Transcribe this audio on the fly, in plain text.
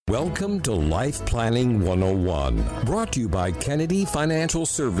Welcome to Life Planning 101, brought to you by Kennedy Financial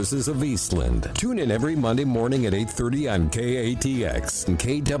Services of Eastland. Tune in every Monday morning at 8:30 on KATX and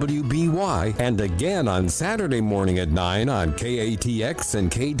KWBY, and again on Saturday morning at 9 on KATX and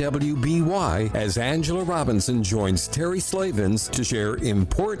KWBY as Angela Robinson joins Terry Slavens to share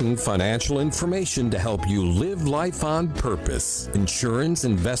important financial information to help you live life on purpose. Insurance,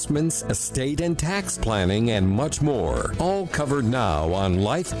 investments, estate and tax planning, and much more. All covered now on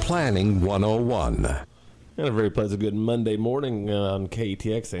Life Planning 101. And a very pleasant good Monday morning on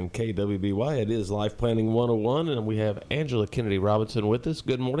KTX and KWBY. It is Life Planning 101, and we have Angela Kennedy Robinson with us.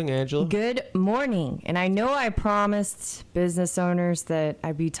 Good morning, Angela. Good morning. And I know I promised business owners that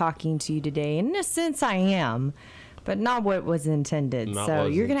I'd be talking to you today. In a sense, I am, but not what was intended.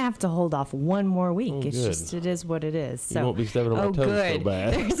 You're going to have to hold off one more week. Oh, it is what it is. So, you won't be stepping on my toes so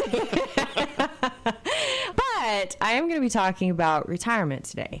bad. But I am going to be talking about retirement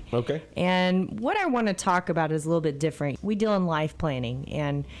today. Okay. And what I want to talk about is a little bit different. We deal in life planning,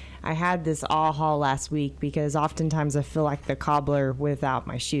 and I had this aha last week because oftentimes I feel like the cobbler without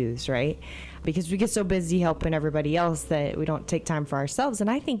my shoes, right? Because we get so busy helping everybody else that we don't take time for ourselves. And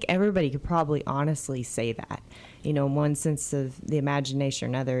I think everybody could probably honestly say that. You know, one sense of the imagination or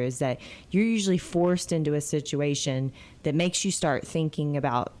another is that you're usually forced into a situation that makes you start thinking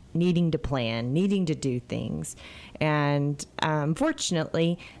about needing to plan, needing to do things. And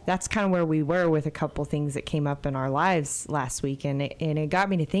unfortunately, that's kind of where we were with a couple things that came up in our lives last week. And it got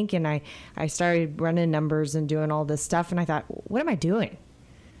me to thinking. I started running numbers and doing all this stuff. And I thought, what am I doing?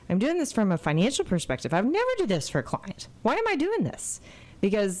 I'm doing this from a financial perspective. I've never did this for a client. Why am I doing this?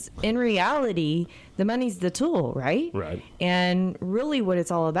 Because in reality, the money's the tool, right? Right. And really what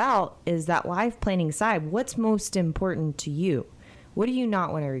it's all about is that life planning side. What's most important to you? What do you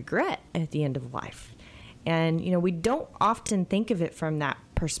not want to regret at the end of life? And, you know, we don't often think of it from that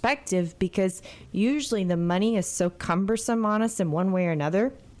perspective because usually the money is so cumbersome on us in one way or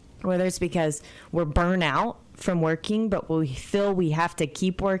another, whether it's because we're burnt out from working, but we feel we have to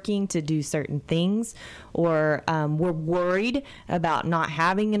keep working to do certain things, or we're worried about not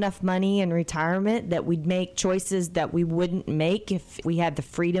having enough money in retirement that we'd make choices that we wouldn't make if we had the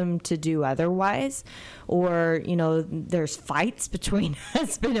freedom to do otherwise, or, you know, there's fights between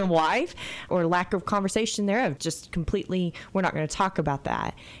husband and wife or lack of conversation thereof, just completely, we're not going to talk about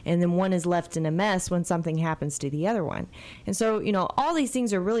that. And then one is left in a mess when something happens to the other one. And so, you know, all these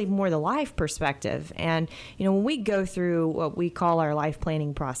things are really more the life perspective. And, you know, when we go through what we call our life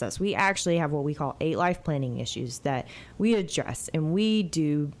planning process, we actually have what we call 8 life planning issues that we address, and we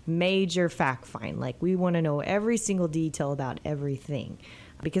do major fact find. Like, we want to know every single detail about everything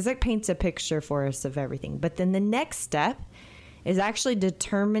because that paints a picture for us of everything. But then the next step is actually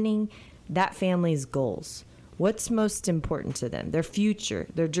determining that family's goals. What's most important to them, their future,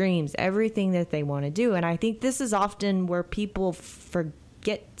 their dreams, everything that they want to do. And I think this is often where people forget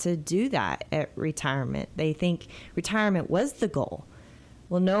to do that at retirement. They think retirement was the goal.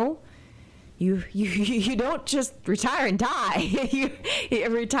 Well, no, you don't just retire and die.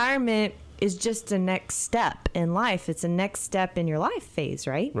 Retirement is just a next step in life. It's a next step in your life phase,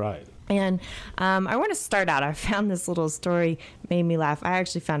 right? Right. And I want to start out. I found this little story, made me laugh. I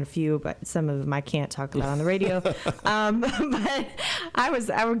actually found a few, but some of them I can't talk about on the radio. But I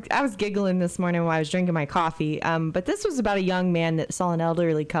was giggling this morning while I was drinking my coffee. But this was about a young man that saw an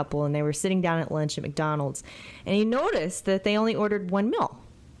elderly couple, and they were sitting down at lunch at McDonald's. And he noticed that they only ordered one meal,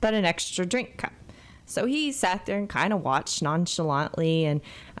 but an extra drink cup. So he sat there and kind of watched nonchalantly, and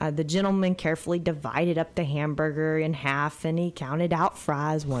the gentleman carefully divided up the hamburger in half, and he counted out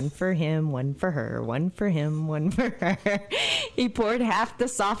fries, one for him, one for her, one for him, one for her. He poured half the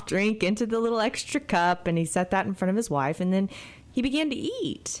soft drink into the little extra cup, and he set that in front of his wife, and then he began to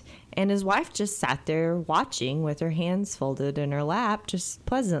eat. And his wife just sat there watching with her hands folded in her lap, just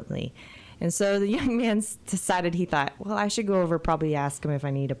pleasantly. And so the young man decided, he thought, well, I should go over, probably ask him if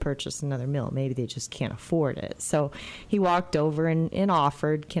I need to purchase another meal. Maybe they just can't afford it. So he walked over and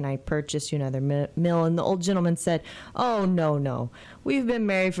offered, can I purchase you another meal? And the old gentleman said, oh, no. We've been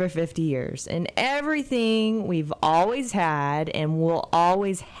married for 50 years, and everything we've always had and will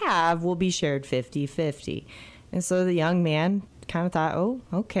always have will be shared 50-50. And so the young man kind of thought, oh,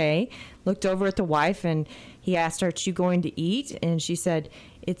 okay. Looked over at the wife, and he asked her, are you going to eat? And she said,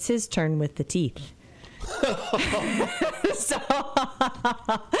 it's his turn with the teeth. So,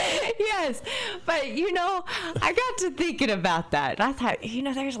 yes, but I got to thinking about that. And I thought,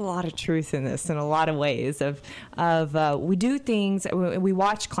 there's a lot of truth in this in a lot of ways of we do things, we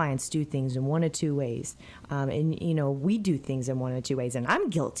watch clients do things in one of two ways. And we do things in one of two ways. And I'm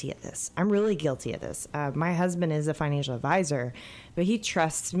guilty of this. I'm really guilty of this. My husband is a financial advisor, but he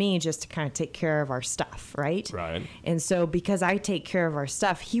trusts me just to kind of take care of our stuff, right? Right. And so because I take care of our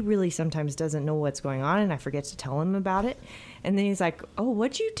stuff, he really sometimes doesn't know what's going on, and I forget to tell him about it. And then he's like, oh,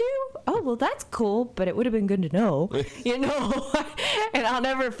 what'd you do? Oh, well, that's cool, but it would have been good to know, And I'll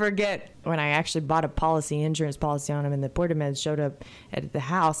never forget when I actually bought a insurance policy on him, and the Portameds showed up at the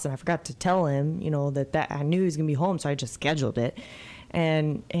house, and I forgot to tell him, that I knew he was going to be home, so I just scheduled it.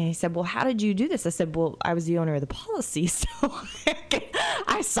 And he said, well, how did you do this? I said, well, I was the owner of the policy, so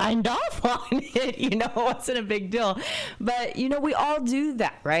I signed off on it. It wasn't a big deal. But, we all do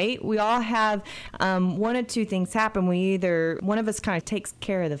that, right? We all have one of two things happen. One of us kind of takes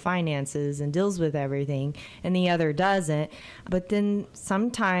care of the finances and deals with everything, and the other doesn't. But then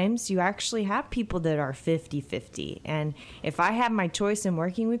sometimes you actually have people that are 50-50. And if I have my choice in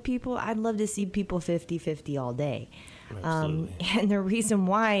working with people, I'd love to see people 50-50 all day. And the reason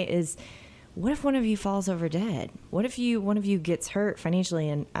why is, what if one of you falls over dead? What if one of you gets hurt financially?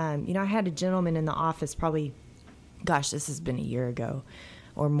 And, I had a gentleman in the office probably, this has been a year ago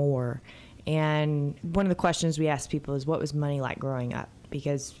or more. And one of the questions we ask people is, what was money like growing up?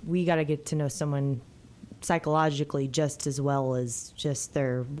 Because we got to get to know someone psychologically just as well as just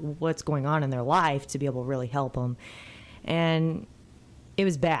what's going on in their life to be able to really help them. And it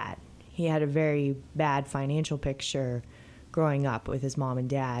was bad. He had a very bad financial picture growing up with his mom and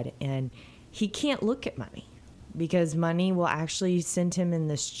dad, and he can't look at money because money will actually send him in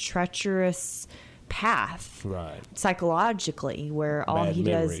this treacherous path, right, psychologically, where all Bad he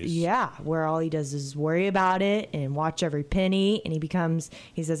memories. where all he does is worry about it and watch every penny, and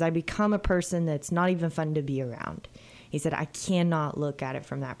he says, I become a person that's not even fun to be around. He said, I cannot look at it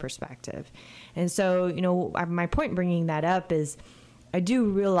from that perspective. And so, my point in bringing that up is, I do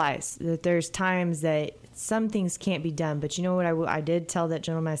realize that there's times that some things can't be done. But you know what I did tell that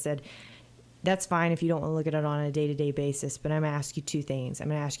gentleman? I said, that's fine if you don't want to look at it on a day-to-day basis, but I'm going to ask you two things. I'm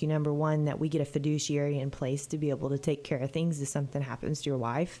going to ask you, number one, that we get a fiduciary in place to be able to take care of things if something happens to your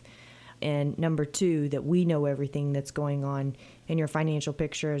wife. And number two, that we know everything that's going on in your financial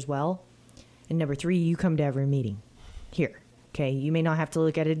picture as well. And number three, you come to every meeting here. Okay, you may not have to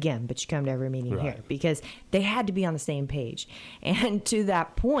look at it again, but you come to every meeting Right. here, because they had to be on the same page. And to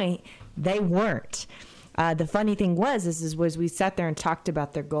that point, they weren't. The funny thing was we sat there and talked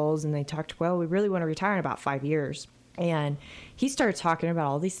about their goals, and they talked, well, we really want to retire in about 5 years. And he started talking about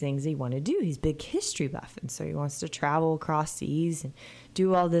all these things he wanted to do. He's a big history buff, and so he wants to travel across seas and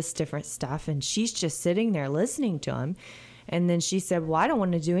do all this different stuff. And she's just sitting there listening to him. And then she said, well, I don't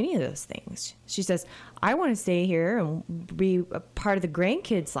want to do any of those things. She says, I want to stay here and be a part of the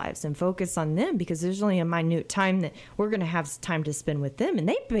grandkids' lives and focus on them, because there's only a minute time that we're going to have time to spend with them. And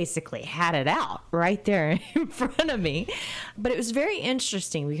they basically had it out right there in front of me. But it was very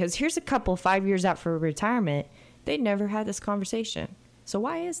interesting, because here's a couple 5 years out for retirement. They never had this conversation. So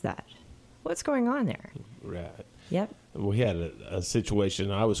why is that? What's going on there? Right. Yep. We had a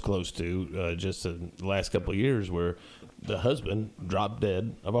situation I was close to just in the last couple of years where the husband dropped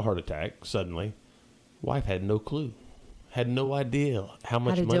dead of a heart attack suddenly. Wife had no clue, had no idea how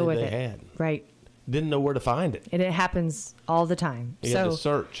much money they had. Right. Didn't know where to find it. And it happens all the time. He had to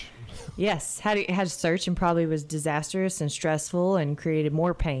search. Yes, had to search, and probably was disastrous and stressful and created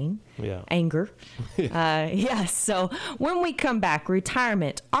more pain, anger. Yes. So when we come back,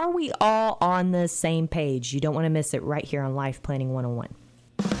 retirement, are we all on the same page? You don't want to miss it right here on Life Planning 101.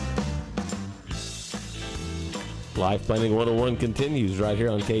 Life Planning 101 continues right here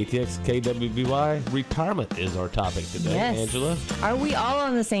on KTX KWBY. Retirement is our topic today, Yes. Angela. Are we all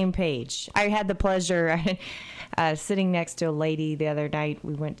on the same page? I had the pleasure sitting next to a lady the other night.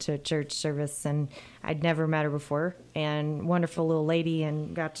 We went to a church service, and I'd never met her before, and wonderful little lady,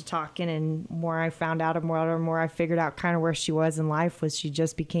 and got to talking, and more I found out, and more I figured out kind of where she was in life was she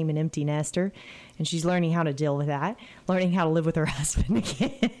just became an empty nester, and she's learning how to deal with that, learning how to live with her husband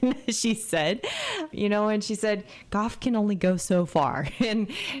again, she said, and she said, golf can only go so far. And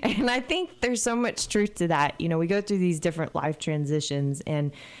I think there's so much truth to that. We go through these different life transitions,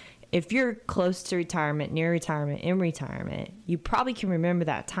 and if you're close to retirement, near retirement, in retirement, you probably can remember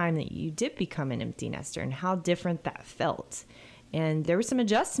that time that you did become an empty nester and how different that felt. And there were some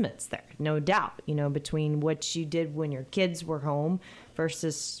adjustments there, no doubt, between what you did when your kids were home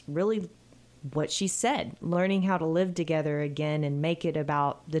versus really what she said, learning how to live together again and make it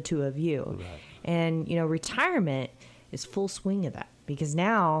about the two of you. Right. And, retirement is full swing of that, because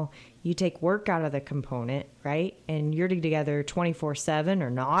now you take work out of the component, right? And you're together 24/7 or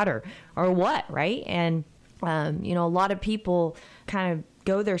not, or what, right? And, a lot of people kind of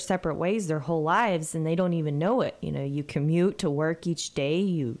go their separate ways their whole lives and they don't even know it. You know, you commute to work each day,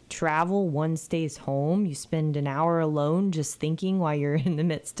 you travel, one stays home, you spend an hour alone just thinking while you're in the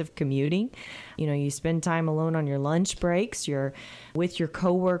midst of commuting. You know, you spend time alone on your lunch breaks, you're with your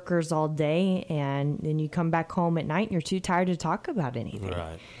coworkers all day, and then you come back home at night and you're too tired to talk about anything.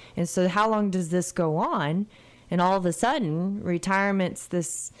 Right. And so how long does this go on? And all of a sudden, retirement's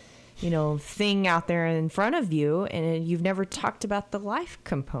this, you know, thing out there in front of you, and you've never talked about the life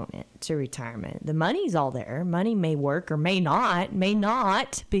component to retirement. The money's all there. Money may work or may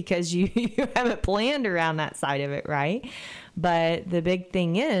not because you haven't planned around that side of it, right? But the big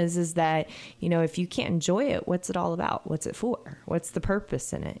thing is that, you know, if you can't enjoy it, what's it all about? What's it for? What's the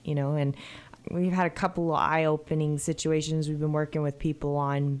purpose in it? You know, and we've had a couple of eye-opening situations we've been working with people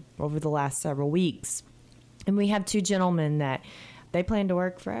on over the last several weeks. And we have two gentlemen that they plan to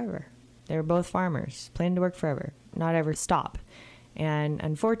work forever. They're both farmers, plan to work forever, not ever stop. And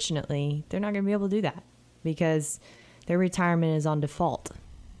unfortunately, they're not going to be able to do that because their retirement is on default,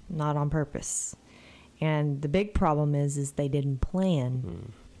 not on purpose. And the big problem is they didn't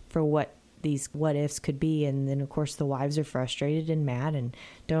plan for what these what ifs could be. And then, of course, the wives are frustrated and mad and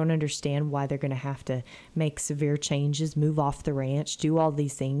don't understand why they're going to have to make severe changes, move off the ranch, do all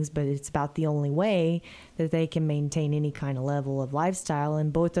these things. But it's about the only way that they can maintain any kind of level of lifestyle.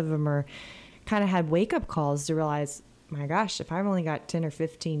 And both of them are kind of had wake up calls to realize, my gosh, if I've only got 10 or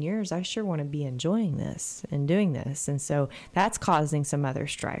 15 years, I sure want to be enjoying this and doing this. And so that's causing some other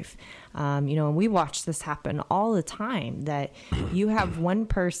strife. You know, and we watch this happen all the time, that you have one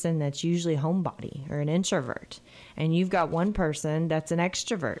person that's usually a homebody or an introvert, and you've got one person that's an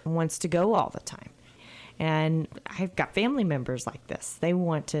extrovert and wants to go all the time. And I've got family members like this. They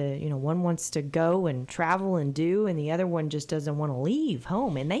want to, you know, one wants to go and travel and do, and the other one just doesn't want to leave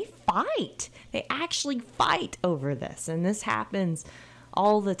home. And they fight. They actually fight over this. And this happens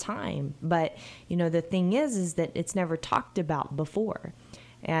all the time. But, you know, the thing is that it's never talked about before.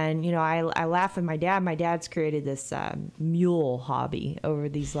 And, you know, I laugh at my dad. My dad's created this mule hobby over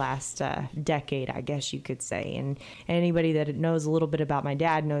these last decade, I guess you could say. And anybody that knows a little bit about my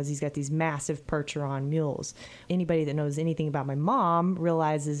dad knows he's got these massive Percheron mules. Anybody that knows anything about my mom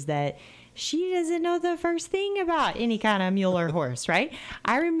realizes that she doesn't know the first thing about any kind of mule or horse, right?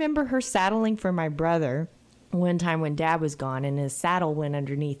 I remember her saddling for my brother one time when Dad was gone, and his saddle went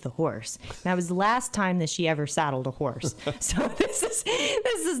underneath the horse. That was the last time that she ever saddled a horse. So this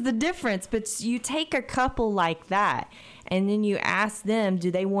is the difference. But you take a couple like that, and then you ask them,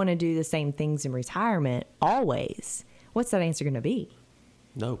 do they want to do the same things in retirement always? What's that answer going to be?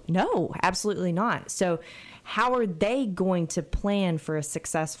 No, absolutely not. So how are they going to plan for a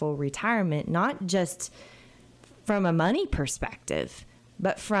successful retirement, not just from a money perspective,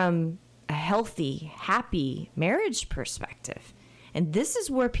 but from a healthy, happy marriage perspective? And this is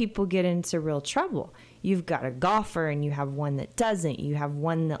where people get into real trouble. You've got a golfer and you have one that doesn't. You have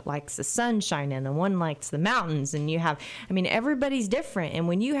one that likes the sunshine and one likes the mountains. And you have, I mean, everybody's different. And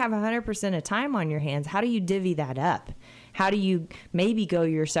when you have 100% of time on your hands, how do you divvy that up? How do you maybe go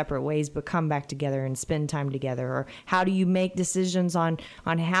your separate ways but come back together and spend time together? Or how do you make decisions on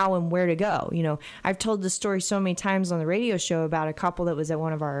how and where to go? You know, I've told this story so many times on the radio show about a couple that was at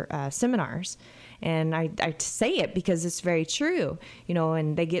one of our seminars. And I say it because it's very true, you know,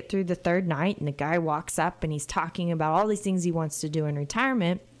 and they get through the third night and the guy walks up and he's talking about all these things he wants to do in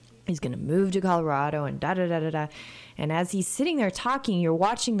retirement. He's going to move to Colorado and da-da-da-da-da. And as he's sitting there talking, you're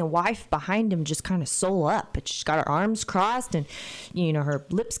watching the wife behind him just kind of soul up. But she's got her arms crossed and, you know, her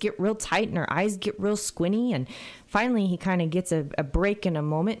lips get real tight and her eyes get real squinty. And finally, he kind of gets a break in a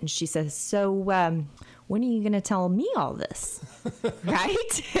moment. And she says, so when are you going to tell me all this?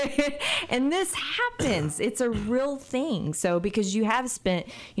 Right? And this happens. It's a real thing. So because you have spent,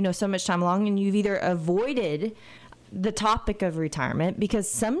 you know, so much time along, and you've either avoided the topic of retirement because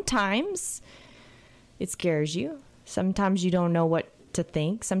sometimes it scares you. Sometimes you don't know what to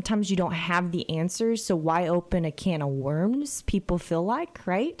think. Sometimes you don't have the answers. So why open a can of worms, people feel like,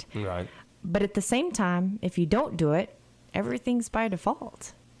 right? Right. But at the same time, if you don't do it, everything's by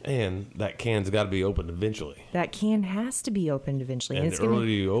default. And that can's got to be opened eventually. That can has to be opened eventually. And the earlier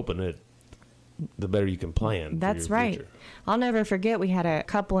you open it, the better you can plan. That's for your right. future. I'll never forget, we had a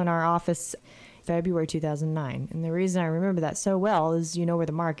couple in our office February 2009. And the reason I remember that so well is you know where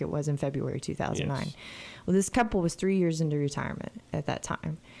the market was in February 2009. Yes. Well, this couple was 3 years into retirement at that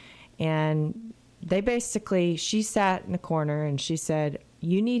time. And they basically, she sat in the corner and she said,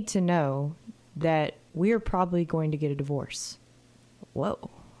 you need to know that we are probably going to get a divorce. Whoa,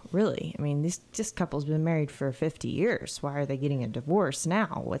 really? I mean, this couple's been married for 50 years. Why are they getting a divorce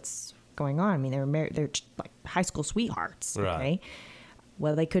now? What's going on? I mean, they were married, they're like high school sweethearts. Right. Okay.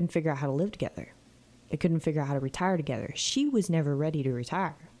 Well, they couldn't figure out how to live together. They couldn't figure out how to retire together. She was never ready to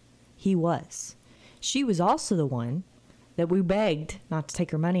retire. He was. She was also the one that we begged not to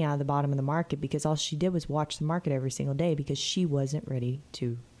take her money out of the bottom of the market, because all she did was watch the market every single day, because she wasn't ready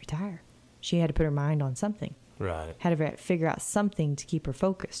to retire. She had to put her mind on something. Right. Had to figure out something to keep her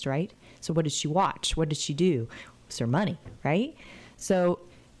focused, right? So what did she watch? What did she do? It was her money, right? So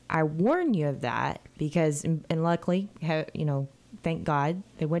I warn you of that, because, and luckily, thank God,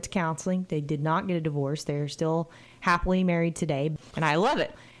 they went to counseling. They did not get a divorce. They're still happily married today, and I love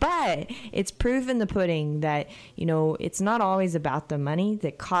it. But it's proof in the pudding that, it's not always about the money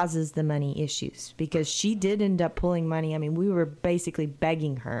that causes the money issues, because she did end up pulling money. I mean, we were basically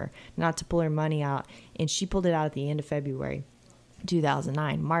begging her not to pull her money out, and she pulled it out at the end of February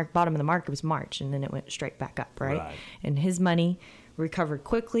 2009. Bottom of the market was March, and then it went straight back up, right? And his money recovered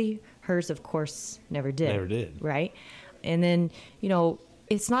quickly. Hers, of course, never did. Never did. Right? And then,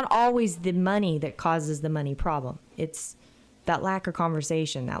 it's not always the money that causes the money problem. It's that lack of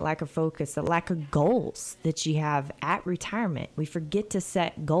conversation, that lack of focus, that lack of goals that you have at retirement. We forget to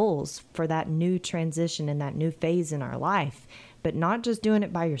set goals for that new transition and that new phase in our life, but not just doing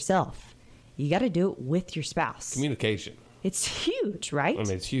it by yourself. You got to do it with your spouse. Communication. It's huge, right? I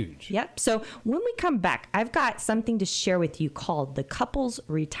mean, it's huge. Yep. So when we come back, I've got something to share with you called the Couples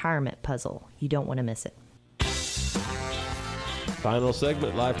Retirement Puzzle. You don't want to miss it. Final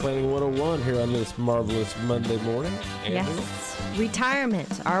segment, Life Planning 101 here on this marvelous Monday morning. Andrew? Yes.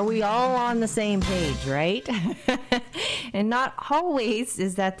 Retirement. Are we all on the same page, right? And not always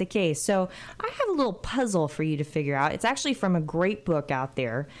is that the case. So I have a little puzzle for you to figure out. It's actually from a great book out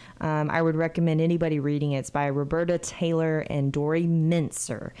there. I would recommend anybody reading it. It's by Roberta Taylor and Dory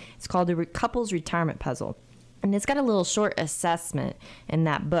Mincer. It's called The Couples Retirement Puzzle. And it's got a little short assessment in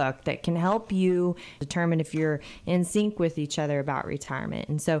that book that can help you determine if you're in sync with each other about retirement.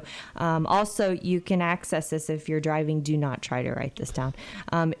 And so also you can access this if you're driving. Do not try to write this down.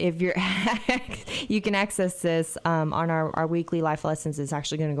 If you're, you can access this on our weekly life lessons. It's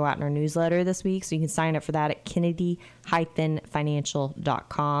actually going to go out in our newsletter this week. So you can sign up for that at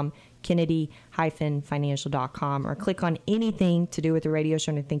Kennedy-financial.com. Kennedy-financial.com, or click on anything to do with the radio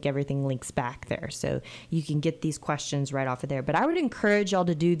show, and I think everything links back there. So you can get these questions right off of there. But I would encourage y'all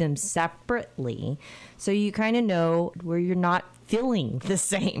to do them separately so you kind of know where you're not feeling the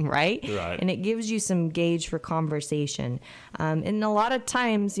same, right? Right. And it gives you some gauge for conversation. And a lot of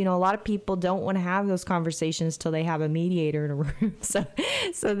times, a lot of people don't want to have those conversations till they have a mediator in a room. So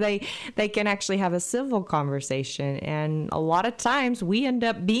they can actually have a civil conversation. And a lot of times we end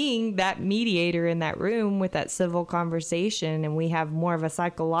up being that mediator in that room with that civil conversation. And we have more of a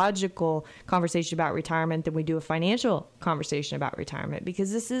psychological conversation about retirement than we do a financial conversation about retirement,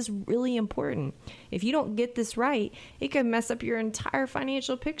 because this is really important. If you don't get this right, it could mess up your entire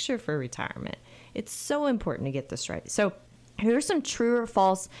financial picture for retirement. It's so important to get this right. So here are some true or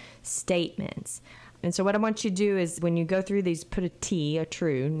false statements. And so what I want you to do is, when you go through these, put a T, a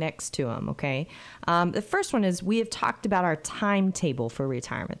true, next to them, okay? The first one is, we have talked about our timetable for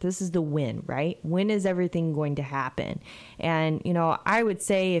retirement. This is the when, right? When is everything going to happen? And, I would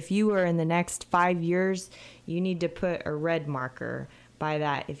say if you are in the next 5 years, you need to put a red marker by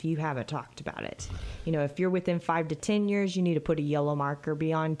that if you haven't talked about it. If you're within 5 to 10 years, you need to put a yellow marker.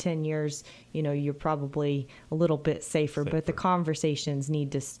 Beyond 10 years, you're probably a little bit safer, but the conversations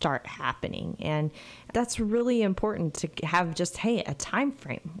need to start happening. And that's really important to have just, hey, a time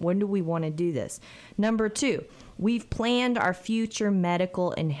frame. When do we want to do this? Number 2, we've planned our future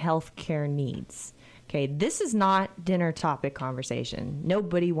medical and healthcare needs. Okay, this is not dinner topic conversation.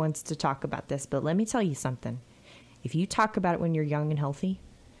 Nobody wants to talk about this, but let me tell you something. If you talk about it when you're young and healthy,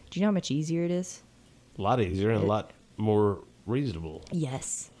 do you know how much easier it is? A lot easier and a lot more reasonable.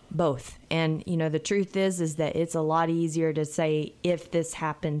 Yes, both. And, the truth is that it's a lot easier to say, if this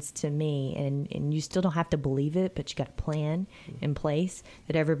happens to me, and you still don't have to believe it, but you got a plan in place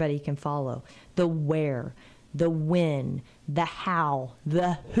that everybody can follow. The where, the when, the how,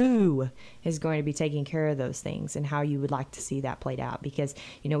 the who is going to be taking care of those things, and how you would like to see that played out. Because,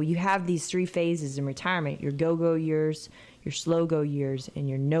 you have these 3 phases in retirement: your go-go years, your slow-go years, and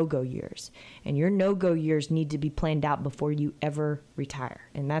your no-go years. And your no-go years need to be planned out before you ever retire.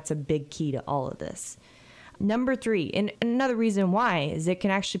 And that's a big key to all of this. Number 3, and another reason why, is it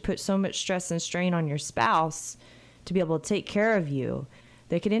can actually put so much stress and strain on your spouse to be able to take care of you.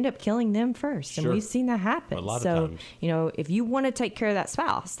 They could end up killing them first. And we've seen that happen. A lot of times. If you want to take care of that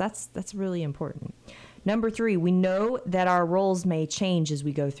spouse, that's really important. Number 3, we know that our roles may change as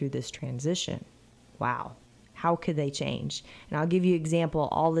we go through this transition. Wow. How could they change? And I'll give you an example.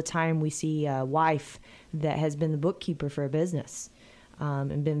 All the time we see a wife that has been the bookkeeper for a business.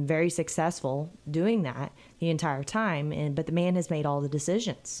 and been very successful doing that the entire time. But the man has made all the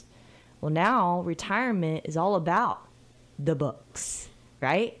decisions. Well, now retirement is all about the books,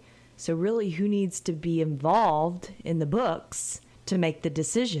 right? So really, who needs to be involved in the books to make the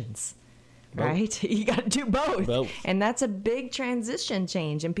decisions? Both. Right? You got to do both. And that's a big transition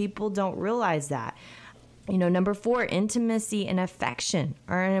change, and people don't realize that. Number 4, intimacy and affection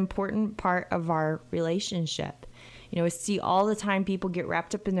are an important part of our relationship. I see all the time people get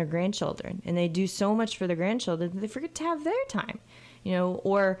wrapped up in their grandchildren, and they do so much for their grandchildren that they forget to have their time.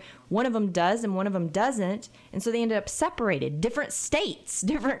 Or one of them does and one of them doesn't. And so they ended up separated, different states,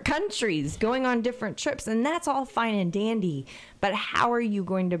 different countries, going on different trips. And that's all fine and dandy. But how are you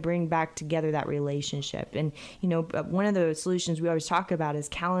going to bring back together that relationship? And, one of the solutions we always talk about is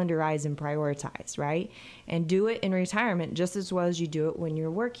calendarize and prioritize, right? And do it in retirement just as well as you do it when you're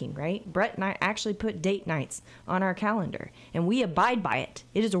working, right? Brett and I actually put date nights on our calendar, and we abide by it.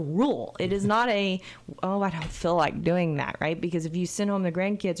 It is a rule. It is not I don't feel like doing that, right? Because if you send home the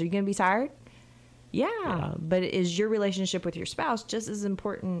grandkids, are you going to be tired? Yeah, but is your relationship with your spouse just as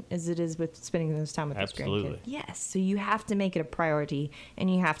important as it is with spending those time with those grandkids? Yes, so you have to make it a priority, and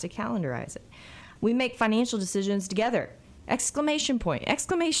you have to calendarize it. We make financial decisions together. Exclamation point,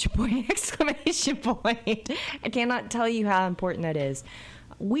 exclamation point, exclamation point. I cannot tell you how important that is.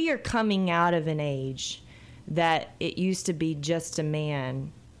 We are coming out of an age that it used to be just a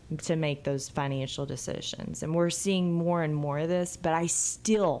man to make those financial decisions. And we're seeing more and more of this, but I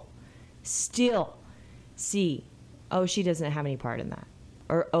still see, she doesn't have any part in that.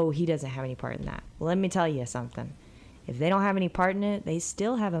 Or, he doesn't have any part in that. Well, let me tell you something. If they don't have any part in it, they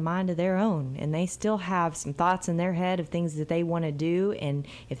still have a mind of their own, and they still have some thoughts in their head of things that they want to do. And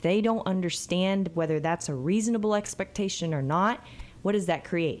if they don't understand whether that's a reasonable expectation or not, what does that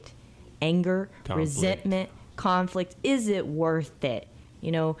create? Anger, resentment, conflict. Is it worth it?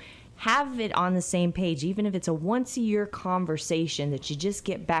 Have it on the same page, even if it's a once-a-year conversation that you just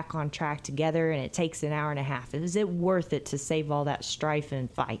get back on track together and it takes an hour and a half. Is it worth it to save all that strife and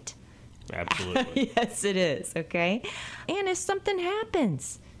fight? Absolutely. Yes, it is, okay? And if something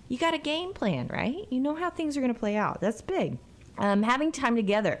happens, you got a game plan, right? You know how things are going to play out. That's big. Having time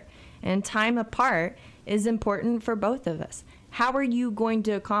together and time apart is important for both of us. How are you going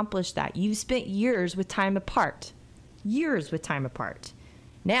to accomplish that? You've spent years with time apart.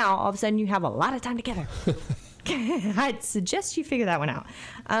 Now, all of a sudden, you have a lot of time together. I'd suggest you figure that one out.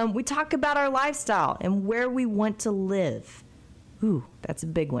 We talk about our lifestyle and where we want to live. Ooh, that's a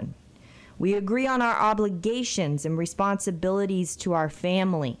big one. We agree on our obligations and responsibilities to our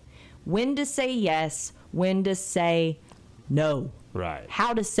family. When to say yes, when to say no. Right.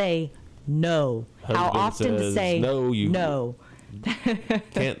 How to say no. How often to say no.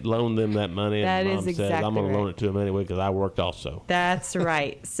 Can't loan them that money. That and is Mom exactly says, I'm going right. to loan it to them anyway because I worked also. That's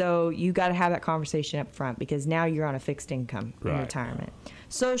right. So you got to have that conversation up front because now you're on a fixed income in retirement.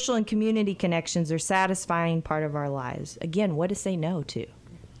 Social and community connections are satisfying part of our lives. Again, what to say no to.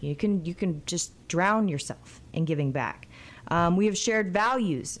 You can just drown yourself in giving back. We have shared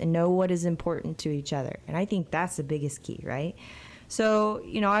values and know what is important to each other. And I think that's the biggest key, right? So,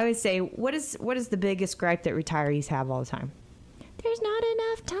 I always say, what is the biggest gripe that retirees have all the time? There's not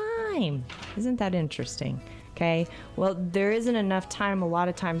enough time. Isn't that interesting? Okay. Well, there isn't enough time a lot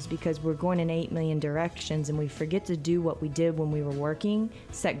of times because we're going in 8 million directions and we forget to do what we did when we were working,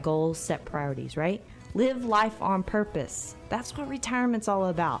 set goals, set priorities, right? Live life on purpose. That's what retirement's all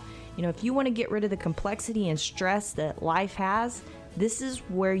about. If you want to get rid of the complexity and stress that life has, this is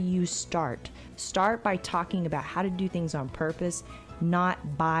where you start. Start by talking about how to do things on purpose,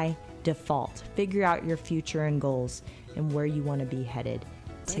 not by default. Figure out your future and goals and where you want to be headed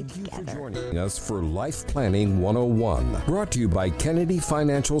Thank you for together. joining us for Life Planning 101, brought to you by Kennedy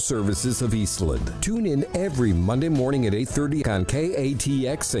Financial Services of Eastland. Tune in every Monday morning at 8:30 on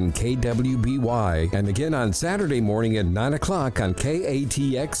KATX and KWBY, and again on Saturday morning at 9 o'clock on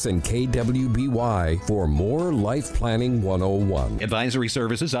KATX and KWBY for more Life Planning 101. Advisory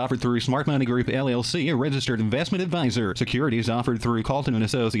services offered through Smart Money Group, LLC, a registered investment advisor. Securities offered through Calton &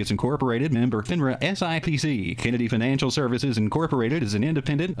 Associates Incorporated, member FINRA SIPC. Kennedy Financial Services Incorporated is an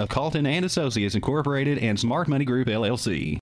independent of Calton & Associates Incorporated and Smart Money Group, LLC.